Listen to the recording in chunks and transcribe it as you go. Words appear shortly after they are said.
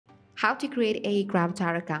How to create a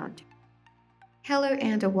Gravatar account. Hello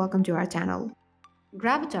and welcome to our channel.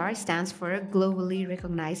 Gravatar stands for Globally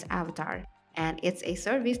Recognized Avatar, and it's a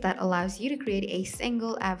service that allows you to create a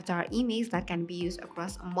single avatar image that can be used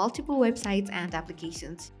across multiple websites and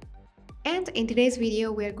applications. And in today's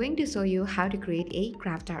video, we're going to show you how to create a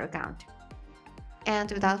Gravatar account.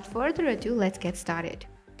 And without further ado, let's get started.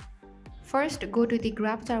 First, go to the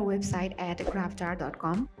Gravatar website at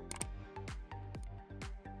gravatar.com.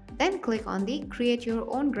 Then click on the Create Your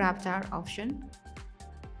Own Gravatar option.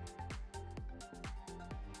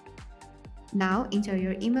 Now enter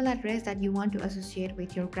your email address that you want to associate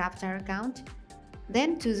with your Gravatar account.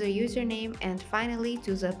 Then choose a username and finally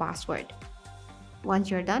choose a password.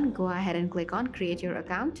 Once you're done, go ahead and click on Create Your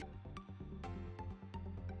Account.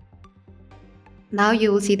 Now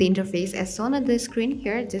you will see the interface as shown on the screen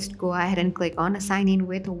here. Just go ahead and click on Sign In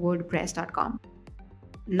with WordPress.com.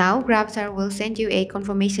 Now Gravatar will send you a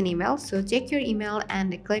confirmation email, so check your email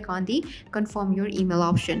and click on the Confirm Your Email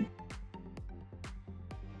option.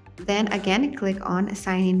 Then again click on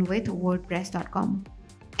Sign In with WordPress.com.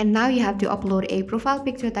 And now you have to upload a profile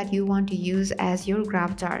picture that you want to use as your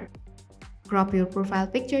Gravatar. Crop your profile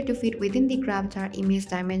picture to fit within the Gravatar image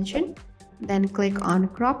dimension. Then click on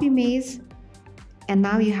Crop Image. And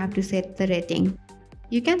now you have to set the rating.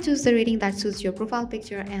 You can choose the rating that suits your profile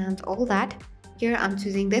picture and all that. Here I'm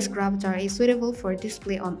choosing this Gravatar is suitable for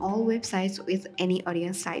display on all websites with any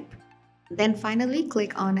audience type. Then finally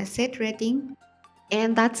click on Set Rating.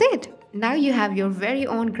 And that's it! Now you have your very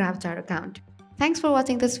own Gravatar account. Thanks for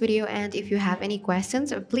watching this video, and if you have any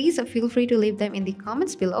questions, please feel free to leave them in the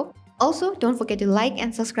comments below. Also, don't forget to like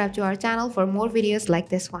and subscribe to our channel for more videos like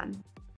this one.